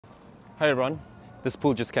Hey everyone, this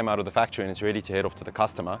pool just came out of the factory and is ready to head off to the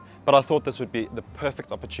customer, but I thought this would be the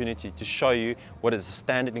perfect opportunity to show you what is the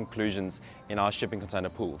standard inclusions in our shipping container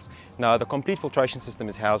pools. Now the complete filtration system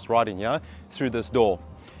is housed right in here through this door,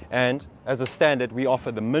 and as a standard we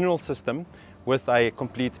offer the mineral system with a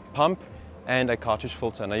complete pump and a cartridge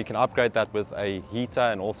filter. Now you can upgrade that with a heater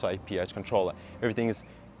and also a pH controller. Everything is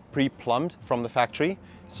pre-plumbed from the factory,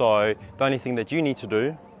 so the only thing that you need to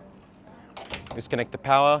do is connect the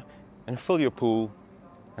power and fill your pool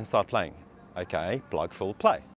and start playing. Okay, plug, fill, play.